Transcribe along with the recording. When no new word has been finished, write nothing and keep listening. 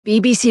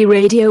BBC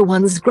Radio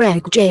 1's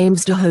Greg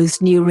James to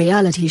host new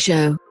reality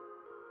show.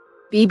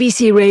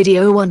 BBC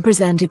Radio 1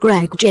 presenter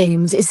Greg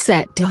James is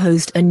set to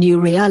host a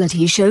new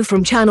reality show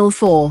from Channel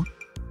 4.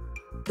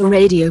 The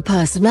radio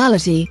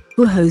personality,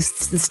 who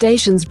hosts the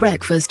station's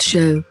breakfast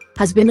show,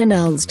 has been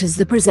announced as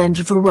the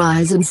presenter for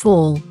Rise and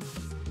Fall,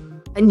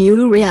 a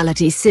new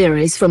reality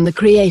series from the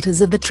creators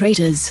of the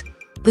Traitors.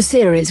 The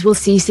series will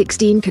see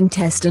 16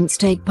 contestants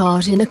take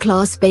part in a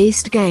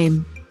class-based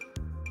game,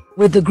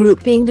 with the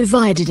group being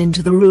divided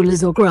into the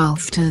rulers or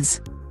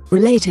grafters.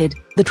 Related,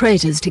 the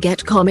Traitors to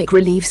get comic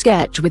relief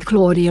sketch with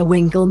Claudia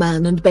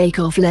Winkleman and Bake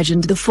Off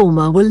legend the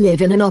former will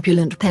live in an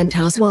opulent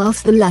penthouse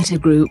whilst the latter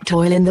group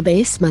toil in the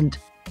basement,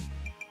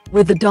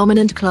 with the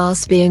dominant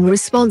class being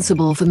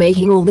responsible for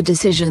making all the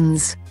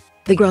decisions.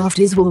 The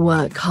grafters will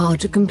work hard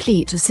to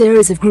complete a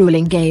series of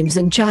grueling games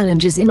and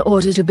challenges in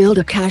order to build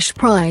a cash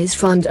prize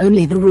fund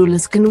only the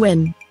rulers can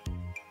win.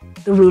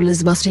 The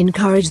rulers must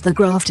encourage the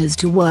grafters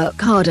to work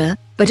harder,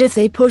 but if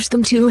they push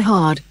them too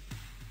hard,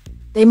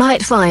 they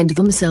might find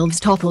themselves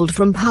toppled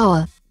from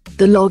power.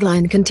 The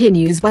logline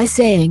continues by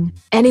saying,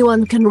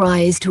 "Anyone can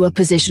rise to a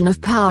position of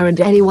power and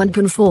anyone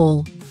can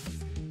fall,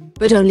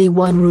 but only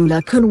one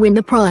ruler can win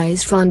the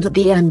prize fund at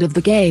the end of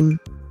the game.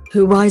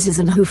 Who rises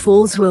and who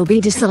falls will be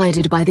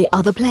decided by the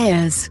other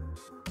players."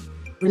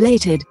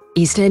 Related,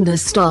 EastEnders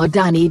star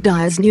Danny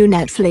Dyer's new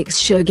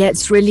Netflix show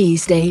gets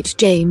release date.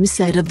 James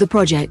said of the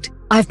project,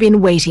 "I've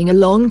been waiting a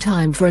long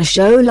time for a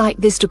show like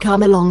this to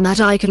come along that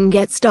I can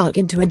get stuck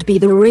into and be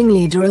the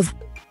ringleader of.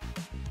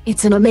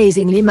 It's an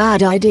amazingly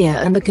mad idea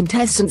and the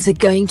contestants are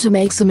going to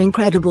make some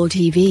incredible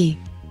TV.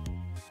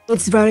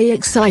 It's very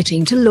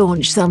exciting to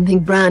launch something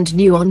brand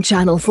new on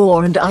Channel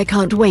 4 and I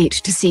can't wait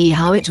to see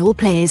how it all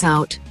plays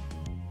out.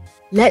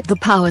 Let the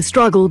power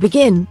struggle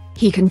begin,"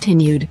 he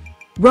continued.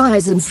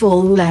 Rise and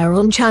Fall will air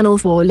on Channel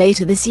 4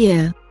 later this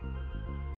year.